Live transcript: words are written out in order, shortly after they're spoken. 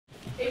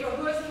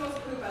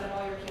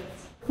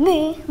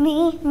Me.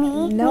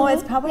 No,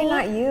 it's probably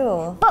not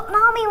you. But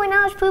Mommy, when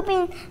I was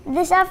pooping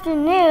this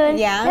afternoon,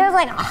 there was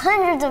like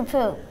hundreds of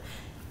poop.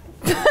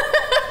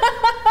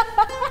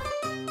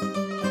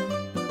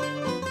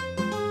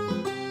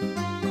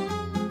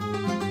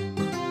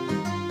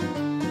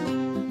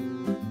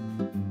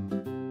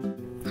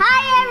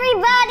 Hi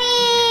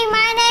everybody,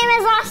 my name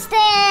is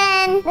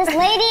Austin. This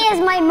lady is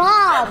my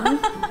mom.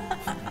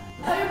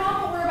 Tell your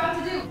mom what we're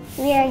about to do.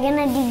 We are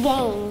gonna do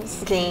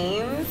games.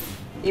 Games?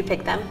 You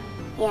pick them?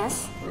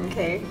 Yes.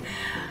 Okay.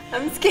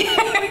 I'm scared.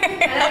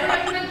 And as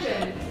I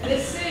mentioned,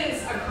 this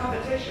is a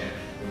competition.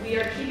 We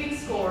are keeping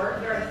score.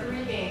 There are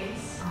 3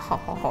 games.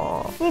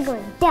 Oh, You're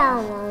going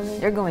down, Mommy.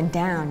 you're going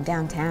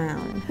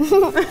downtown.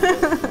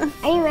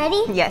 Are you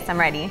ready? Yes, I'm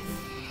ready.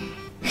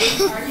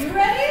 Are you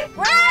ready?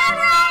 I'm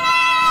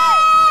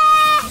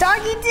ready!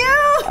 Doggy do!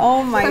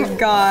 Oh my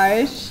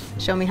gosh.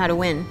 Show me how to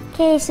win.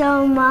 Okay,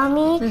 so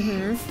Mommy,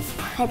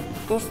 put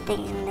this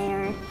thing in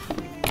there.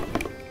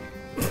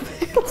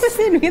 What's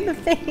in me in the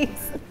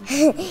face?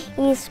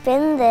 You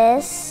spin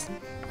this,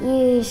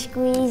 you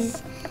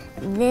squeeze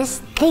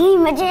this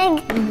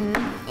thingy-majig,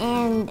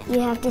 and you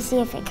have to see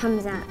if it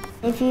comes out.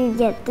 If you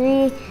get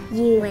 3,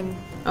 you win.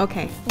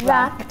 Okay.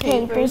 Rock,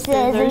 paper,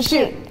 scissors,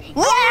 shoot.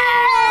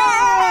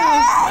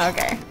 Yeah!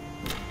 Okay.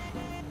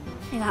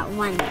 I got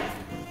 1.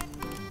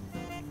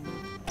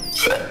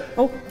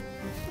 Oh.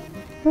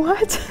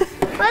 What?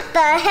 What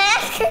the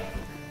heck?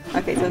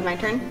 Okay, so it's my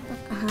turn?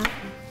 Uh-huh.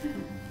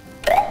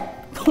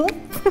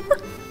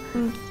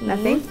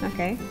 Nothing?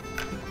 Okay.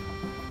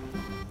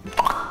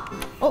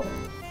 Oh.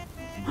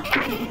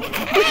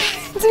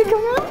 Did it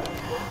come out?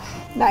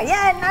 Not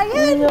yet, not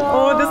yet. No.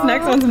 Oh, this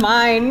next one's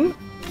mine.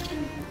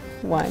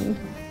 1.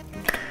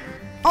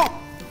 Oh.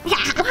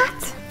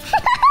 What?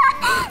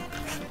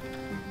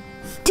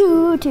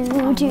 2.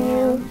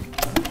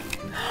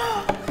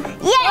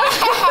 Yeah!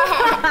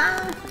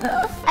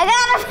 I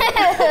got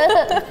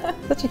him!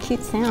 Such a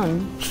cute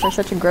sound for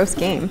such a gross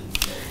game.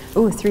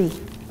 Ooh, 3.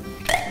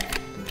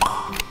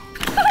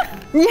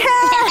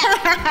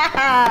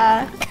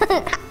 Yeah!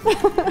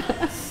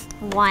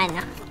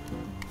 1.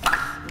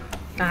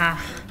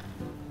 Ah.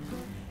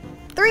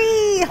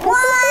 3! 1!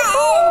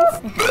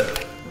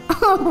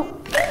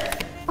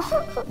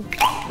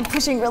 I'm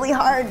pushing really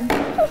hard.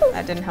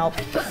 That didn't help.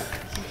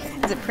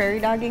 Is it prairie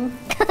dogging?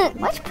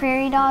 What's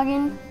prairie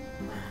dogging?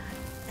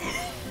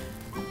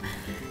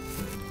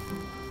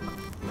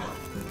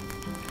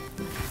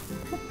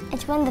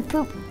 It's when the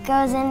poop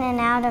goes in and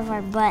out of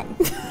our butt.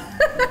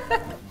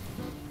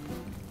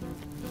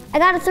 I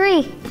got a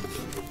 3.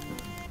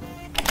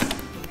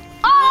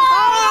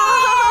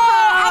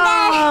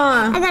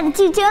 I got a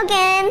 2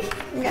 token.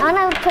 I'm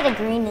gonna put a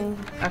green in.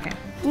 Okay.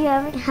 Do you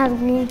ever have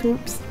green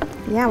poops?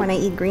 Yeah, when I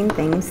eat green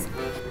things.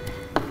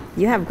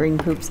 You have green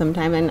poop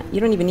sometime and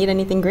you don't even need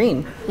anything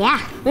green. Yeah.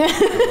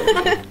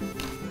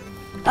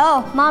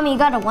 Oh, Mommy, you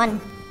got a 1.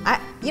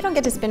 You don't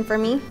get to spin for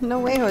me. No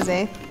way,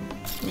 Jose.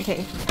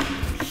 Okay.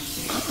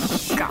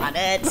 Got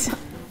it.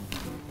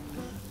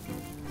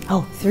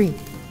 Oh, 3.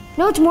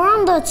 No, it's more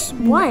on the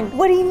 1.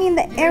 What do you mean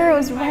the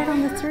arrow's right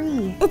on the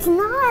 3? It's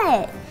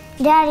not.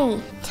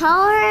 Daddy,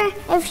 tell her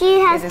if she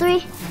has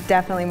 3.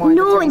 Definitely more on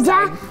No, the 3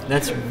 side.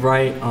 That's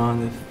right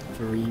on the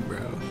 3,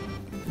 bro.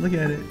 Look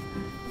at it.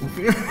 Look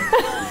at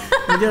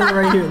it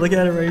right here. Look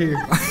at it right here.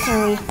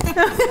 3.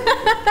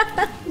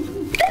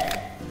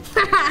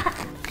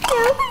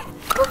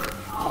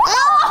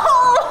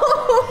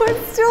 Oh,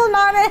 it's still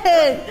not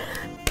it.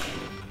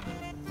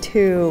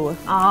 2.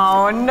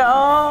 Oh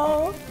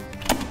no.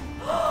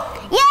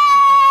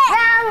 Yeah!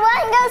 Round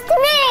 1 goes to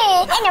me.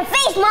 In your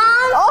face,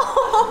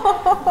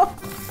 Mom.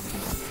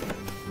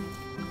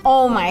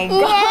 Oh my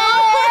god.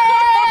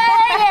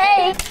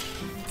 Yay!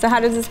 So how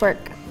does this work?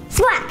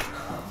 Smack.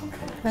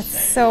 That's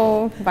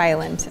so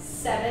violent.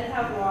 7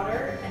 have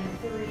water and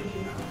 3 do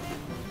not.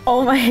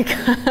 Oh my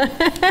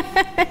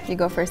god. You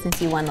go first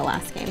since you won the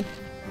last game.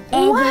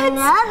 And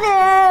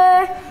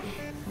another.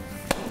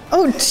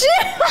 Oh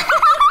shit!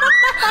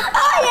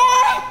 Oh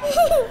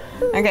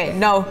yeah! Okay,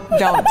 no,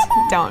 don't.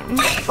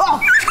 Oh,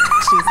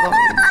 jeez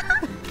Louise.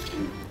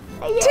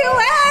 2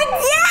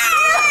 eggs! Yeah!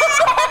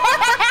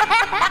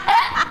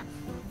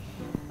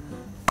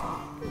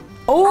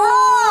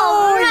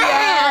 Oh,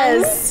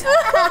 yes!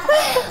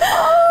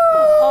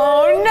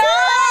 Oh no!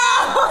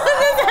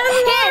 This has Here, let me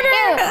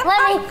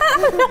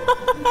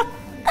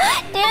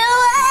do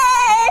it!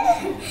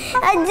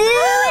 I do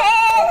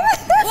it!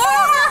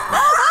 Yeah!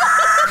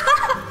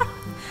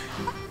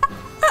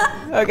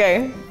 Okay.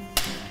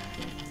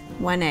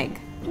 1 egg.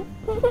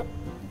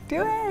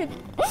 Do it.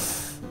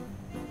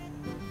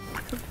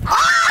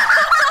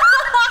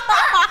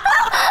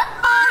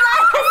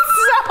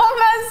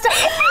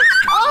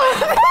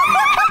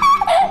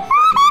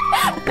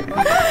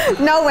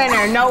 No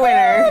winner, no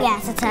winner. Yeah,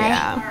 it's a tie.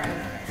 Yeah.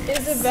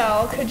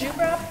 Isabel, could you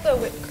grab the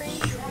whipped cream?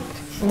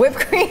 Whipped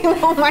cream,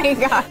 oh my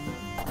god.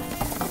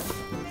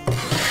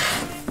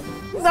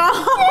 No.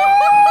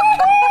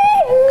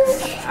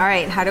 All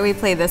right, how do we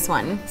play this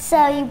one?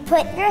 So you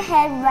put your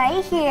head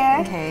right here.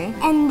 Okay.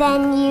 And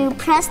then you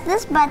press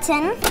this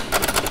button.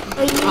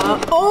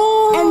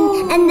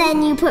 Oh! And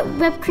then you put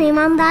whipped cream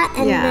on that,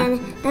 and Yeah.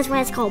 then that's why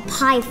it's called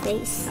pie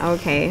face.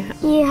 Okay.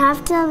 You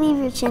have to leave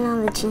your chin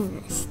on the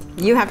chin rest.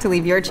 You have to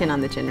leave your chin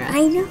on the chin rest.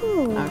 I know.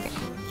 Okay.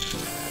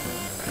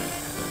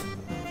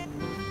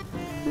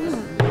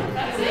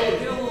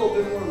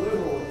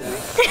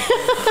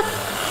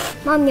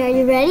 Mommy, are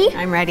you ready?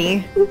 I'm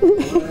ready. 1,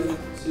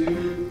 2,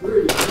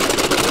 3.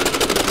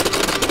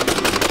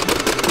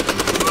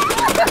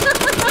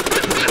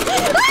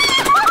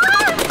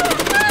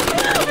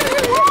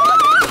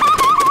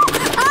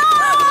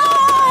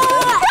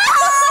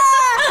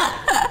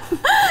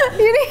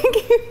 You didn't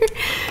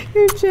get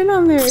your chin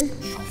on there.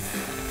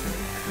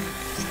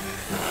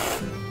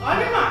 On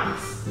your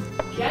marks,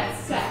 get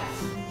set.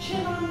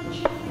 Chin on the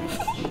chin.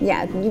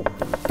 Yeah, you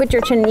put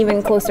your chin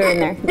even closer in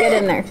there. Get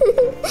in there.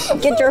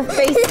 Get your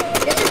face.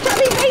 Get your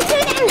chubby face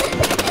in.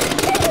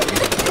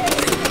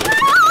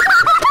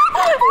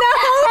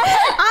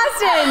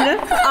 No,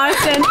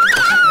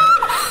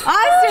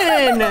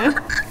 Austin.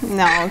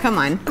 No, come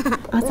on,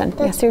 Austin.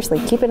 Yeah, seriously,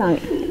 keep it on.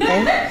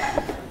 Okay?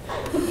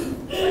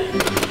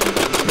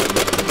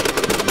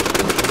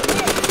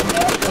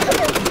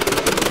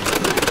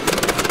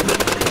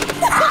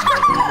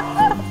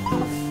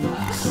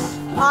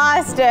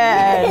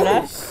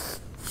 Austin.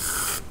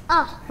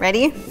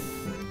 Ready?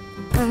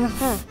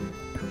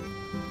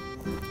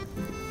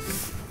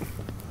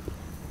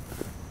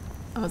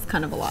 That was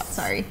kind of a lot,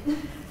 sorry.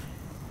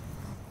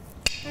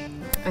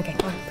 Okay,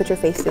 put your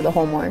face through the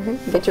hole more.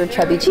 Get your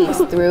chubby cheeks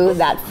through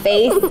that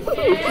face.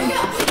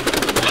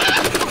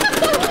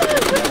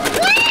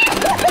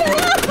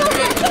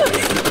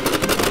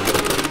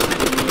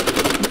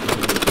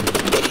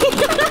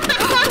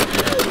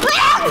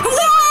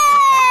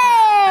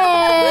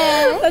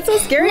 That's so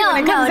scary when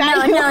it comes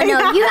out. No,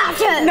 you have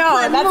to.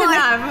 No, that's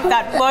enough.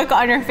 That look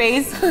on your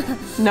face.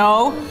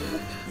 No.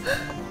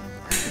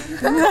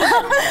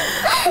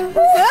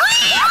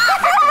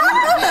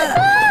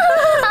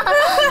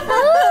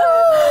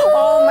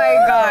 Oh my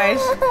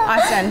gosh.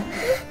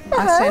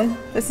 Austin,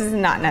 this is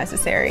not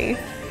necessary.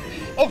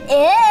 It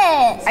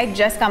is. I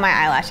just got my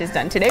eyelashes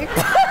done today.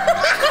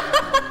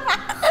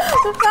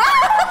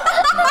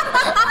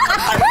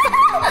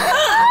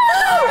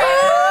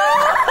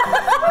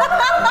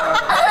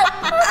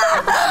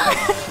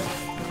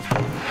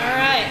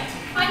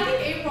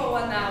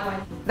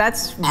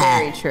 That's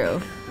very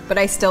true. But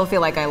I still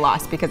feel like I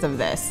lost because of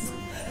this.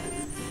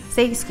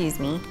 Say excuse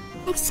me.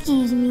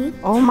 Excuse me.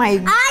 Oh my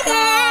god.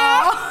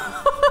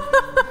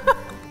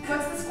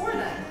 What's the score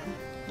then?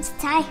 It's a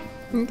tie.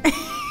 It's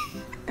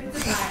a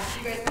tie.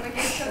 You guys want to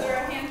give each other a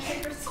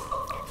handshake or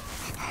something?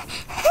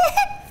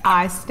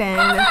 Austin.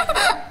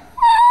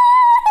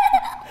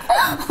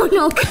 Oh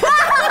no.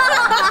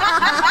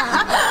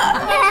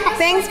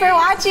 Thanks for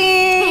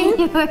watching. Thank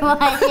you for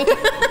watching.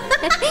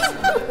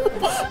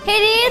 Who do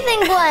you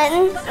think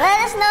won? Let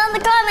us know in the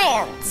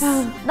comments.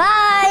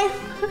 Bye.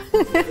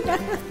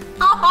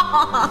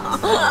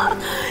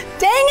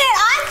 Dang it,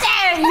 Austin!